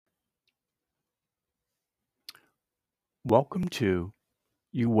Welcome to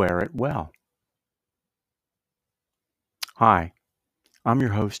You Wear It Well. Hi, I'm your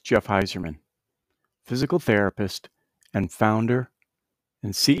host, Jeff Heiserman, physical therapist and founder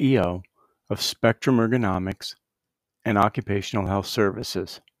and CEO of Spectrum Ergonomics and Occupational Health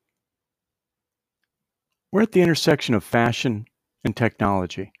Services. We're at the intersection of fashion and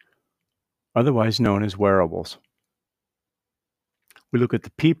technology, otherwise known as wearables. We look at the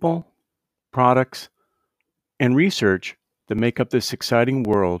people, products, and research that make up this exciting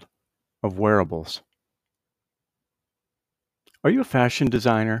world of wearables. Are you a fashion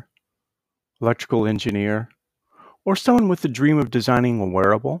designer, electrical engineer, or someone with the dream of designing a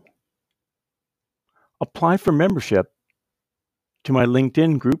wearable? Apply for membership to my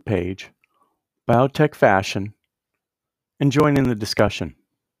LinkedIn group page, Biotech Fashion, and join in the discussion.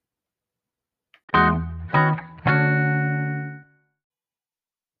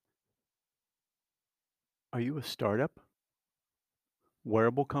 Are you a startup?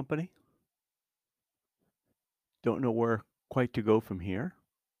 Wearable company? Don't know where quite to go from here?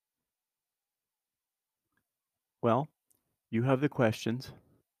 Well, you have the questions,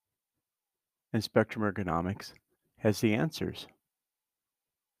 and Spectrum Ergonomics has the answers.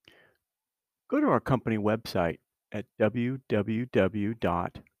 Go to our company website at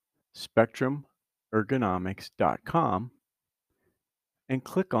www.spectrumergonomics.com and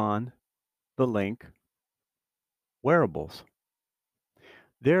click on the link Wearables.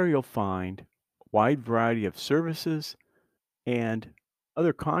 There you'll find a wide variety of services and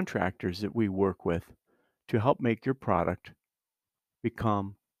other contractors that we work with to help make your product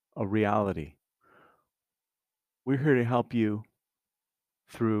become a reality. We're here to help you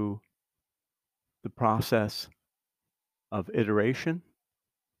through the process of iteration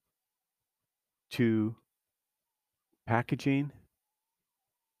to packaging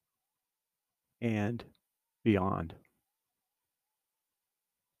and beyond.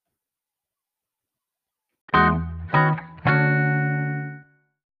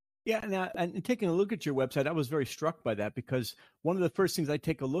 Yeah, and taking a look at your website, I was very struck by that because one of the first things I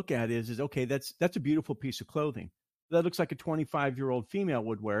take a look at is okay, that's a beautiful piece of clothing. That looks like a 25-year-old female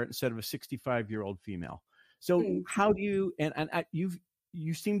would wear it instead of a 65-year-old female. So how do you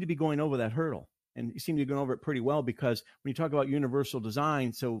you seem to be going over that hurdle, and you seem to be going over it pretty well, because when you talk about universal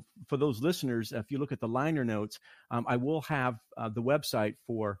design, so for those listeners, if you look at the liner notes, I will have the website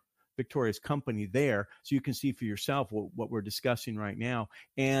for Victoria's company there, so you can see for yourself what we're discussing right now.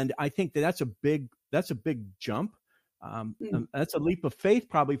 And I think that's a big jump. That's a leap of faith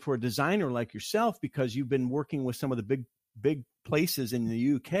probably for a designer like yourself, because you've been working with some of the big places in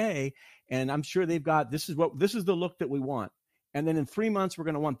the UK, and I'm sure they've got this is the look that we want. And then in 3 months, we're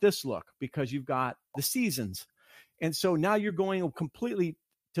going to want this look because you've got the seasons. And so now you're going completely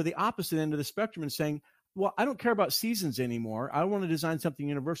to the opposite end of the spectrum and saying, well, I don't care about seasons anymore. I want to design something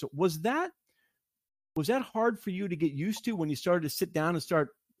universal. Was that hard for you to get used to when you started to sit down and start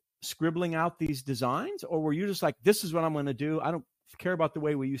scribbling out these designs? Or were you just like, this is what I'm going to do? I don't care about the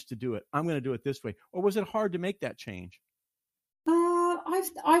way we used to do it. I'm going to do it this way. Or was it hard to make that change?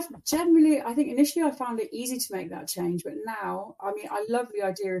 I've generally, I think initially I found it easy to make that change, but now, I mean, I love the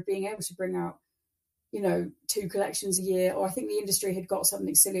idea of being able to bring out, 2 collections a year. Or I think the industry had got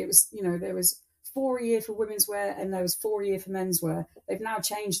something silly. It was, there was 4 a year for women's wear and there was 4 a year for men's wear. They've now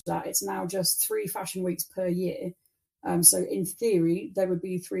changed that. It's now just 3 fashion weeks per year. So in theory, there would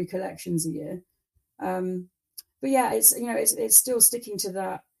be 3 collections a year. But yeah, it's still sticking to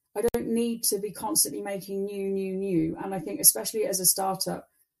that. I don't need to be constantly making new. And I think especially as a startup,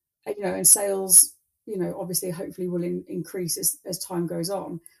 and sales, obviously hopefully will increase as time goes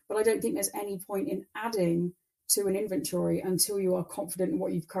on. But I don't think there's any point in adding to an inventory until you are confident in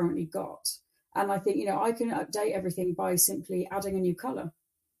what you've currently got. And I think, I can update everything by simply adding a new color.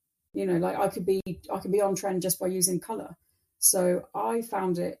 Like I could be on trend just by using color. So I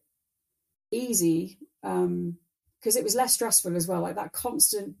found it easy because it was less stressful as well. Like that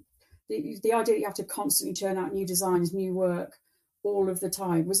constant, the idea that you have to constantly churn out new designs, new work all of the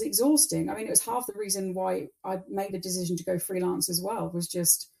time was exhausting. I mean, it was half the reason why I made the decision to go freelance as well, was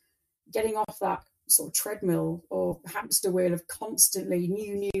just getting off that sort of treadmill or hamster wheel of constantly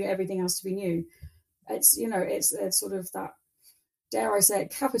new, everything has to be new. It's, it's sort of that, dare I say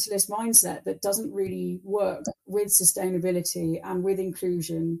it, capitalist mindset that doesn't really work with sustainability and with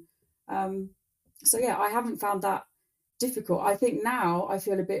inclusion. So yeah, I haven't found that difficult. I think now I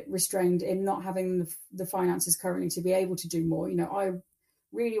feel a bit restrained in not having the finances currently to be able to do more. I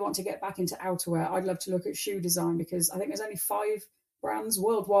really want to get back into outerwear. I'd love to look at shoe design, because I think there's only 5 brands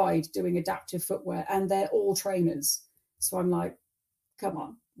worldwide doing adaptive footwear, and they're all trainers. So I'm like, come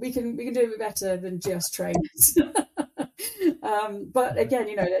on, we can do it better than just trainers. But again,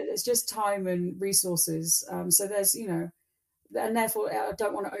 it's just time and resources. So there's, and therefore I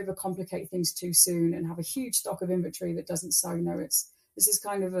don't want to overcomplicate things too soon and have a huge stock of inventory that doesn't sell. This is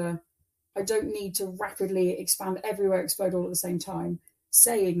kind of I don't need to rapidly expand everywhere, explode all at the same time.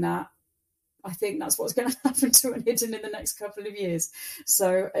 Saying that, I think that's what's going to happen to Unhidden in the next couple of years.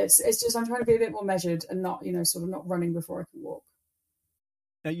 So it's just, I'm trying to be a bit more measured and not, sort of not running before I can walk.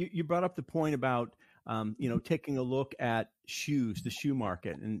 Now you brought up the point about, taking a look at shoes, the shoe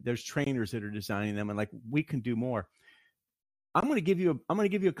market, and there's trainers that are designing them, and like, we can do more. I'm going to give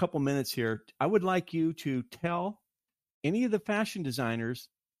you a couple minutes here. I would like you to tell any of the fashion designers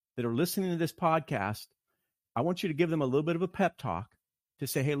that are listening to this podcast, I want you to give them a little bit of a pep talk to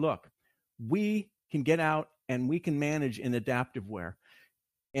say, hey, look, we can get out and we can manage in adaptive wear.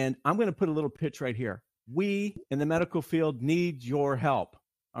 And I'm going to put a little pitch right here. We in the medical field need your help.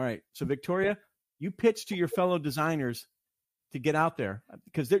 All right. So Victoria, you pitch to your fellow designers to get out there,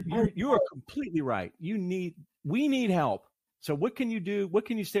 because you are completely right. We need help. So what can you do? What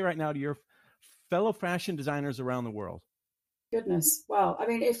can you say right now to your fellow fashion designers around the world? Goodness. Well, I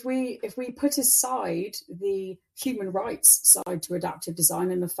mean, if we put aside the human rights side to adaptive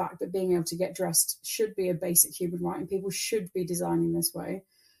design and the fact that being able to get dressed should be a basic human right and people should be designing this way,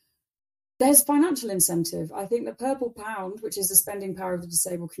 there's financial incentive. I think the Purple Pound, which is the spending power of the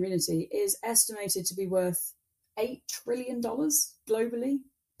disabled community, is estimated to be worth $8 trillion globally.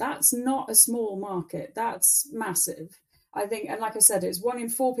 That's not a small market. That's massive. I think, and like I said, it's 1 in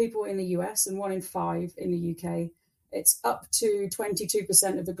 4 people in the US and 1 in 5 in the UK. It's up to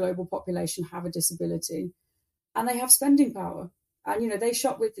 22% of the global population have a disability, and they have spending power. And, they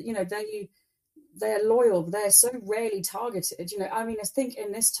shop with, they're loyal. They're so rarely targeted. I mean, I think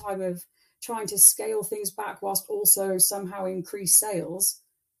in this time of trying to scale things back whilst also somehow increase sales,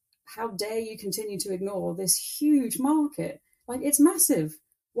 how dare you continue to ignore this huge market? Like, it's massive.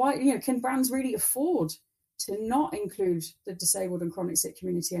 Why, can brands really afford to not include the disabled and chronic sick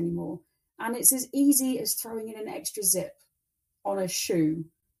community anymore? And it's as easy as throwing in an extra zip on a shoe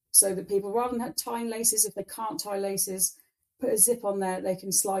so that people, rather than tying laces, if they can't tie laces, put a zip on there, they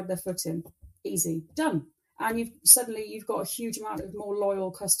can slide their foot in. Easy. Done. And you've got a huge amount of more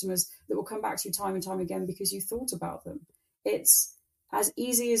loyal customers that will come back to you time and time again because you thought about them. It's as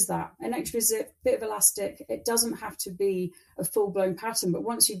easy as that. An extra zip, bit of elastic. It doesn't have to be a full-blown pattern, but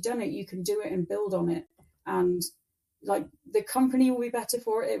once you've done it, you can do it and build on it. And like, the company will be better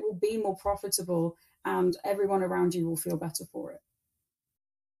for it. It will be more profitable, and everyone around you will feel better for it.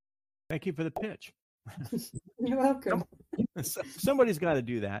 Thank you for the pitch. You're welcome. Somebody's got to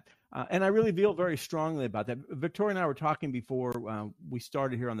do that. And I really feel very strongly about that. Victoria and I were talking before we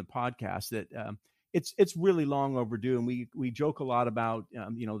started here on the podcast that it's really long overdue. And we joke a lot about,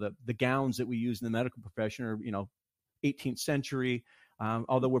 the gowns that we use in the medical profession are, 18th century,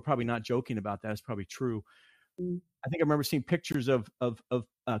 although we're probably not joking about that. It's probably true. I think I remember seeing pictures of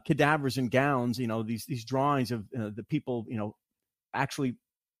cadavers in gowns, these drawings of the people, actually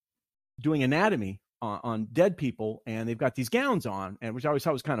doing anatomy on dead people, and they've got these gowns on, and which I always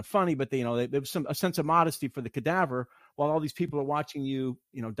thought was kind of funny, but there was a sense of modesty for the cadaver while all these people are watching you,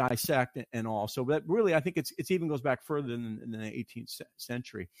 dissect and all. So that really, I think it's even goes back further than the 18th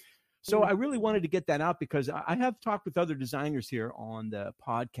century. So I really wanted to get that out because I have talked with other designers here on the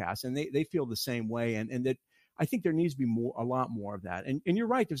podcast, and they feel the same way, and that I think there needs to be a lot more of that. And you're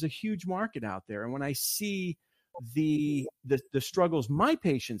right, there's a huge market out there. And when I see the struggles my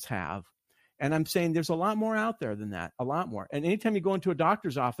patients have, and I'm saying there's a lot more out there than that, a lot more. And anytime you go into a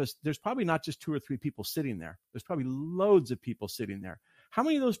doctor's office, there's probably not just 2 or 3 people sitting there. There's probably loads of people sitting there. How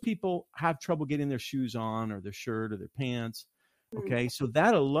many of those people have trouble getting their shoes on or their shirt or their pants? Okay, so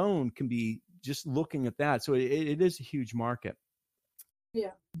that alone can be just looking at that. So it is a huge market.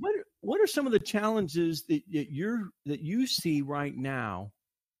 Yeah. What are some of the challenges that you see right now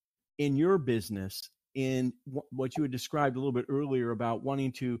in your business, in what you had described a little bit earlier about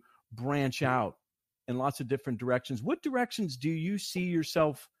wanting to branch out in lots of different directions? What directions do you see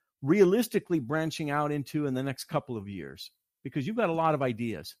yourself realistically branching out into in the next couple of years? Because you've got a lot of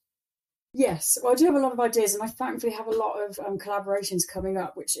ideas. Yes, well, I do have a lot of ideas, and I thankfully have a lot of collaborations coming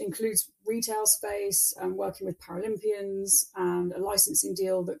up, which includes retail space, working with Paralympians, and a licensing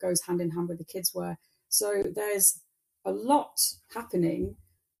deal that goes hand in hand with the kids' wear. So there's a lot happening.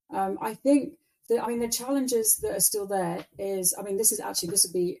 I think the challenges that are still there is, this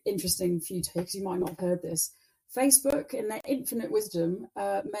would be interesting for you to hear because you might not have heard this. Facebook, in their infinite wisdom,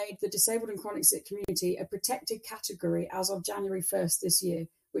 made the disabled and chronic sick community a protected category as of January 1st this year,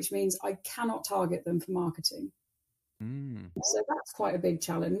 which means I cannot target them for marketing. So that's quite a big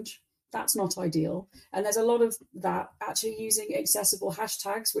challenge. That's not ideal. And there's a lot of that actually using accessible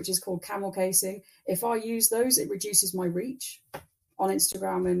hashtags, which is called camel casing. If I use those, it reduces my reach on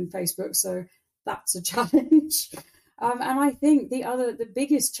Instagram and Facebook. So that's a challenge. And I think the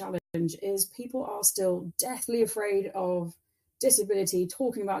biggest challenge is people are still deathly afraid of disability,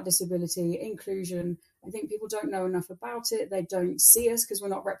 talking about disability, inclusion. I think people don't know enough about it. They don't see us because we're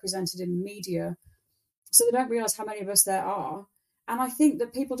not represented in the media. So they don't realize how many of us there are. And I think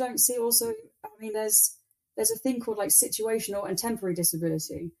that people don't see also, I mean, there's a thing called like situational and temporary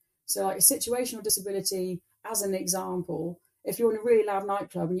disability. So like a situational disability, as an example, if you're in a really loud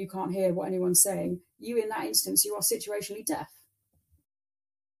nightclub and you can't hear what anyone's saying, you in that instance, you are situationally deaf.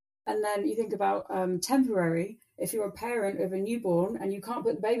 And then you think about temporary, if you're a parent of a newborn and you can't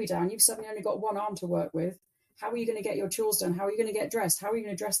put the baby down, you've suddenly only got one arm to work with. How are you going to get your chores done? How are you going to get dressed? How are you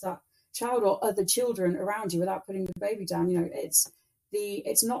going to dress that child or other children around you without putting the baby down? You know,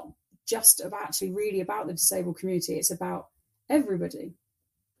 it's not just actually really about the disabled community. It's about everybody.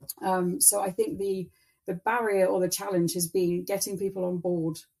 So I think the barrier or the challenge has been getting people on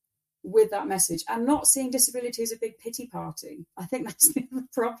board with that message and not seeing disability as a big pity party. I think that's the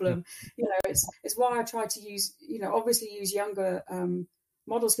problem. You know, it's why I try to use, you know, obviously use younger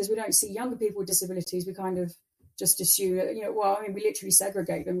models, because we don't see younger people with disabilities. We kind of just assume that, you know, well, I mean, we literally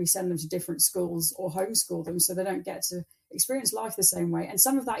segregate them. We send them to different schools or homeschool them so they don't get to experience life the same way. And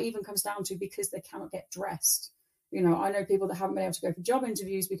some of that even comes down to because they cannot get dressed. You know, I know people that haven't been able to go for job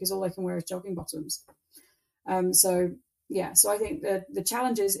interviews because all they can wear is jogging bottoms. So I think the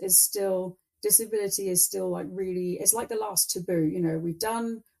challenge is still, disability is still like really, it's like the last taboo. You know,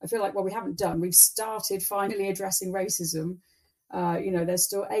 we've started finally addressing racism. You know, there's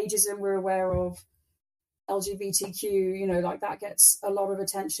still ageism we're aware of, LGBTQ, you know, like that gets a lot of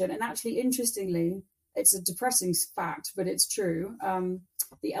attention. And actually, interestingly, it's a depressing fact, but it's true.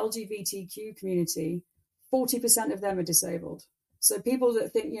 The LGBTQ community, 40% of them are disabled. So people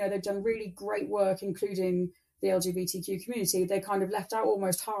that think, you know, they've done really great work, including the LGBTQ community, they kind of left out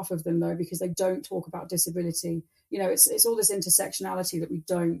almost half of them, though, because they don't talk about disability. You know, it's all this intersectionality that we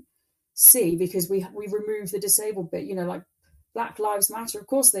don't see because we remove the disabled bit. You know, like Black Lives Matter, of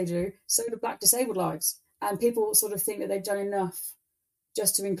course they do. So do Black disabled lives. And people sort of think that they've done enough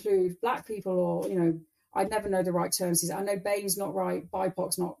just to include Black people, or, you know, I never know the right terms. I know BAME's not right,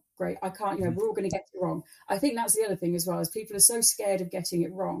 BIPOC's not great. I can't, you know, we're all going to get it wrong. I think that's the other thing as well, is people are so scared of getting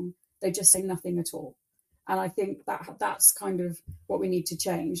it wrong, they just say nothing at all. And I think that's kind of what we need to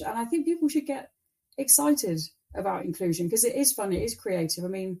change. And I think people should get excited about inclusion because it is fun, it is creative. I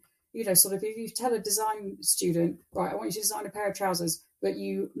mean, you know, sort of if you tell a design student, right, I want you to design a pair of trousers, but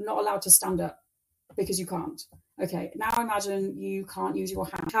you're not allowed to stand up because you can't. Okay, now imagine you can't use your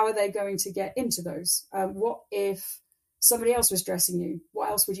hand. How are they going to get into those? What if somebody else was dressing you? What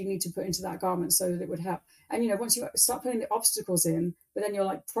else would you need to put into that garment so that it would help? And, you know, once you start putting the obstacles in, but then you're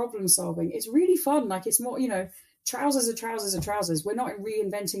like problem solving, it's really fun. Like it's more, you know, trousers are trousers are trousers. We're not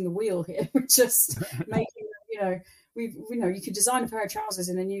reinventing the wheel here. We're just making, you know, you could design a pair of trousers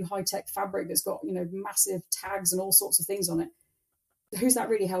in a new high-tech fabric that's got, you know, massive tags and all sorts of things on it. Who's that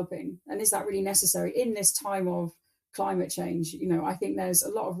really helping? And is that really necessary in this time of climate change? You know, I think there's a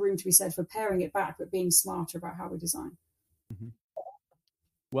lot of room to be said for paring it back, but being smarter about how we design. Mm-hmm.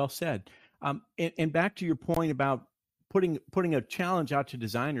 Well said. And back to your point about putting a challenge out to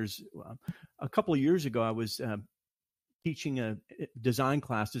designers. A couple of years ago, I was teaching a design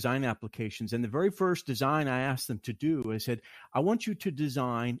class, design applications. And the very first design I asked them to do, I said, I want you to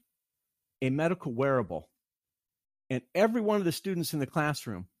design a medical wearable. And every one of the students in the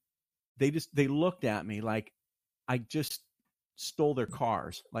classroom, they looked at me like I just stole their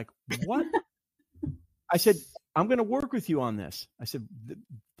cars. Like, what? I said, I'm going to work with you on this. I said,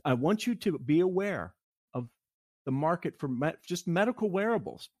 I want you to be aware of the market for just medical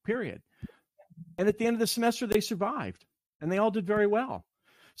wearables, period. And at the end of the semester, they survived and they all did very well.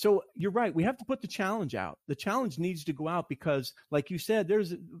 So you're right. We have to put the challenge out. The challenge needs to go out because, like you said,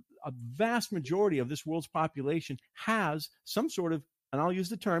 there's a vast majority of this world's population has some sort of, and I'll use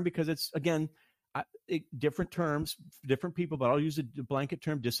the term because it's, again, different terms, different people, but I'll use the blanket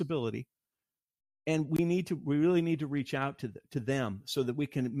term disability. And we really need to reach out to them so that we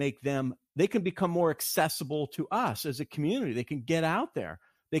can they can become more accessible to us as a community. They can get out there.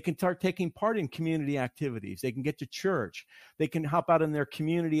 They can start taking part in community activities. They can get to church. They can help out in their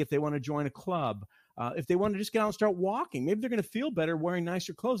community if they want to join a club. If they want to just get out and start walking, maybe they're going to feel better wearing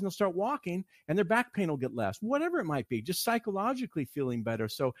nicer clothes and they'll start walking and their back pain will get less, whatever it might be, just psychologically feeling better.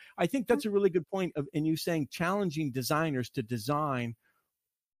 So I think that's a really good point and you saying challenging designers to design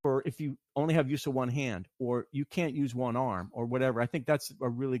for if you only have use of one hand, or you can't use one arm, or whatever. I think that's a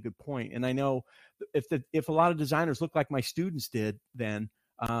really good point. And I know if a lot of designers look like my students did, then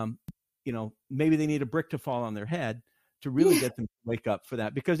maybe they need a brick to fall on their head to really get them to wake up for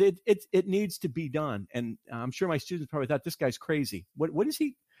that, because it needs to be done. And I'm sure my students probably thought, this guy's crazy. What is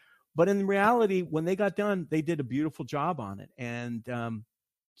he? But in reality, when they got done, they did a beautiful job on it. And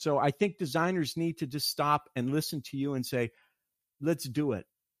so I think designers need to just stop and listen to you and say, let's do it.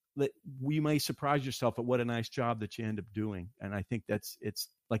 You may surprise yourself at what a nice job that you end up doing. And I think it's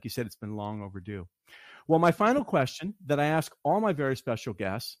like you said, it's been long overdue. Well, my final question that I ask all my very special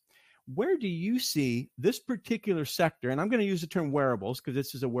guests: where do you see this particular sector? And I'm going to use the term wearables because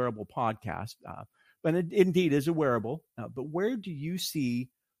this is a wearable podcast, but it indeed is a wearable. But where do you see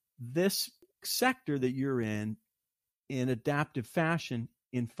this sector that you're in adaptive fashion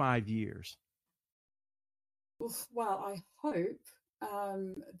in 5 years? Well, I hope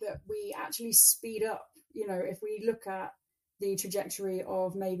that we actually speed up. If we look at the trajectory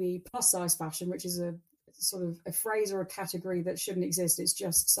of maybe plus size fashion, which is a sort of a phrase or a category that shouldn't exist, it's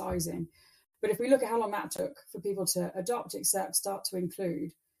just sizing. But if we look at how long that took for people to adopt, accept, start to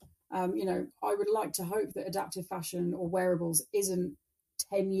include, I would like to hope that adaptive fashion or wearables isn't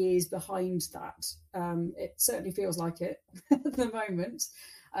 10 years behind that. It certainly feels like it at the moment.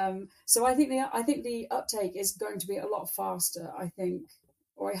 So I think the uptake is going to be a lot faster. I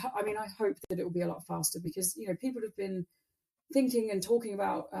hope that it will be a lot faster, because people have been thinking and talking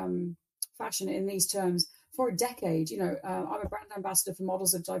about fashion in these terms for a decade. I'm a brand ambassador for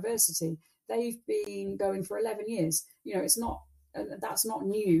Models of Diversity. They've been going for 11 years. That's not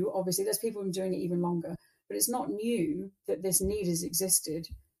new. Obviously, there's people who've been doing it even longer, but it's not new that this need has existed.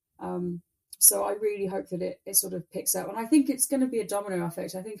 So I really hope that it sort of picks up. And I think it's going to be a domino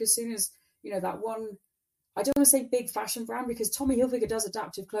effect. I think as soon as, that one, I don't want to say big fashion brand, because Tommy Hilfiger does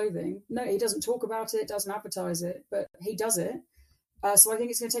adaptive clothing. No, he doesn't talk about it, doesn't advertise it, but he does it. So I think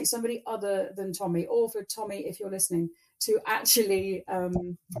it's going to take somebody other than Tommy, or for Tommy, if you're listening, to actually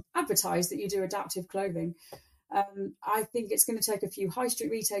advertise that you do adaptive clothing. I think it's going to take a few high street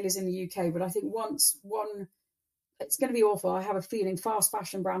retailers in the UK, but I think it's going to be awful. I have a feeling fast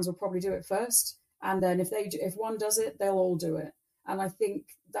fashion brands will probably do it first, and then if one does it, they'll all do it. And I think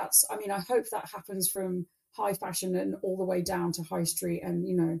I hope that happens from high fashion and all the way down to high street and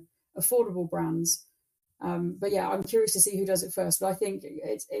affordable brands. But yeah, I'm curious to see who does it first. But I think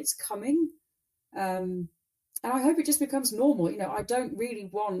it's coming, and I hope it just becomes normal. I don't really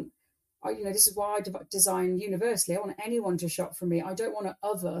want. This is why I design universally. I want anyone to shop from me. I don't want to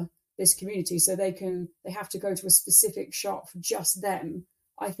other this community so they have to go to a specific shop for just them.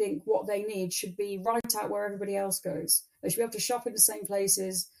 I think what they need should be right out where everybody else goes. They should be able to shop in the same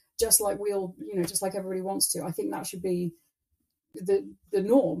places, just like just like everybody wants to. I think that should be the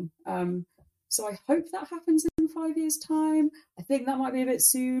norm. So I hope that happens in 5 years' time. I think that might be a bit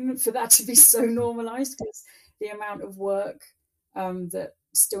soon for that to be so normalized, because the amount of work that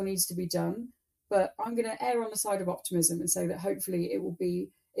still needs to be done. But I'm going to err on the side of optimism and say that hopefully it will be,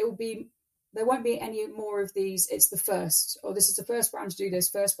 there won't be any more of these, it's the first, or this is the first brand to do this,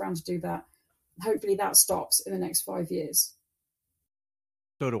 first brand to do that. Hopefully that stops in the next 5 years.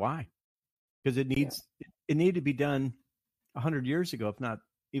 So do I, because it needed to be done 100 years ago, if not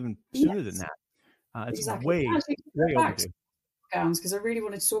even sooner than that. It's exactly. way overdue. Because I really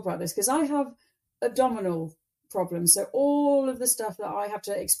wanted to talk about this, because I have abdominal problems. So all of the stuff that I have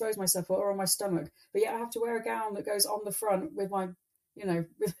to expose myself for are on my stomach, but yet I have to wear a gown that goes on the front with my,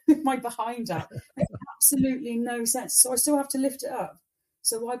 with my behind out. Makes absolutely no sense. So I still have to lift it up.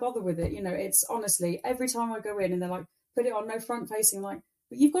 So why bother with it? It's honestly, every time I go in and they're like, put it on, no front facing, I'm like,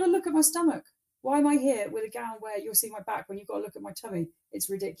 but you've got to look at my stomach. Why am I here with a gown where you'll see my back when you've got to look at my tummy? It's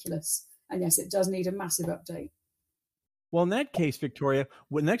ridiculous. And yes, it does need a massive update. Well, in that case, Victoria,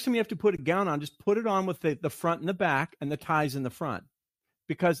 next time you have to put a gown on, just put it on with the front and the back and the ties in the front.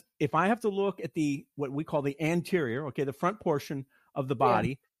 Because if I have to look at what we call the anterior, the front portion of the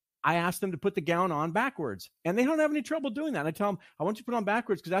body, I ask them to put the gown on backwards. And they don't have any trouble doing that. And I tell them, I want you to put it on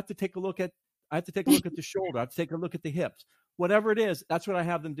backwards because I have to take a look at the shoulder. I have to take a look at the hips. Whatever it is, that's what I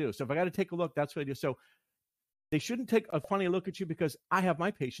have them do. So if I got to take a look, that's what I do. So they shouldn't take a funny look at you, because I have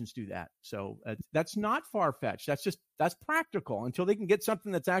my patients do that. So that's not far-fetched. That's practical. Until they can get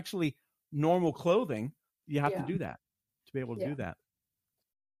something that's actually normal clothing, you have to do that to be able to do that.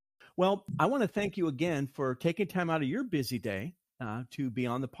 Well, I want to thank you again for taking time out of your busy day to be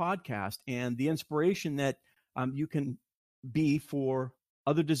on the podcast, and the inspiration that you can be for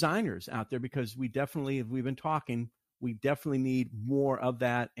other designers out there, because we've been talking, we definitely need more of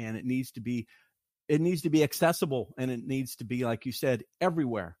that, and it needs to be it needs to be accessible, and it needs to be, like you said,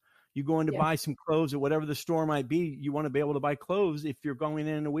 everywhere. You go in to buy some clothes at whatever the store might be, you want to be able to buy clothes if you're going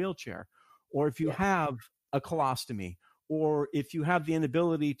in a wheelchair, or if you have a colostomy, or if you have the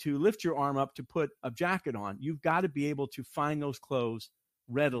inability to lift your arm up to put a jacket on. You've got to be able to find those clothes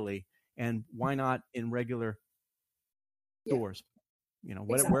readily, and why not in regular stores,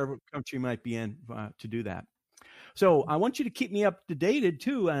 wherever country you might be in, to do that. So I want you to keep me up to date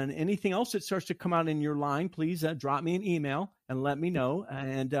too, and anything else that starts to come out in your line, please drop me an email and let me know.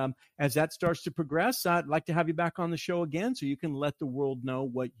 And as that starts to progress, I'd like to have you back on the show again so you can let the world know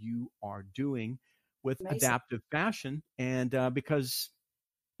what you are doing with adaptive fashion. And because,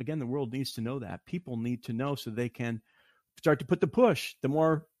 again, the world needs to know that. People need to know so they can start to put the push. The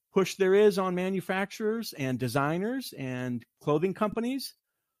more push there is on manufacturers and designers and clothing companies,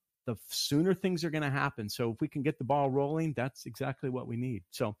 the sooner things are going to happen. So if we can get the ball rolling, that's exactly what we need.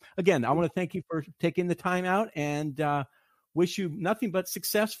 So again, I want to thank you for taking the time out, and wish you nothing but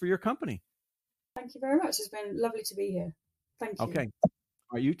success for your company. Thank you very much. It's been lovely to be here. Thank you. Okay. All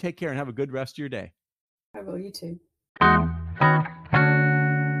right, you take care and have a good rest of your day. I will. You too.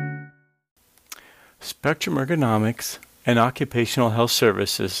 Spectrum Ergonomics and Occupational Health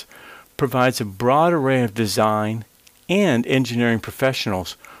Services provides a broad array of design and engineering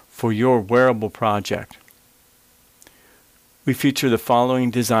professionals for your wearable project. We feature the following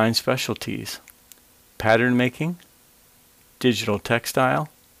design specialties: pattern making, digital textile,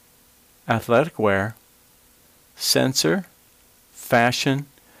 athletic wear, sensor, fashion,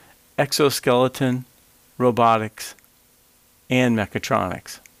 exoskeleton, robotics, and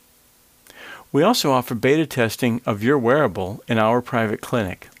mechatronics. We also offer beta testing of your wearable in our private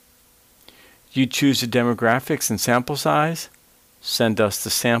clinic. You choose the demographics and sample size, send us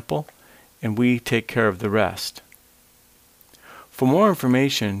the sample, and we take care of the rest. For more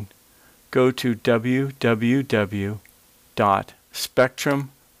information, go to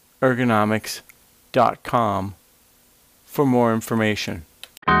www.spectrumergonomics.com for more information.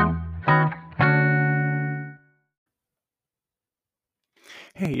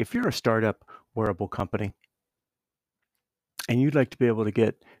 Hey, if you're a startup wearable company and you'd like to be able to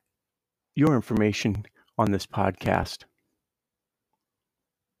get your information on this podcast,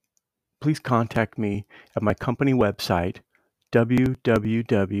 please contact me at my company website,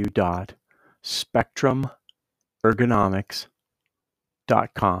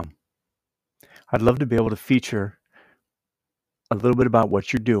 www.spectrumergonomics.com. I'd love to be able to feature a little bit about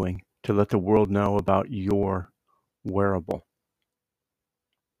what you're doing to let the world know about your wearable.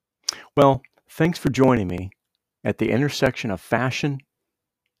 Well, thanks for joining me at the intersection of fashion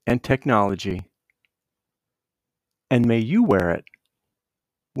and technology, and may you wear it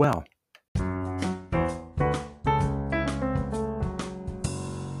well.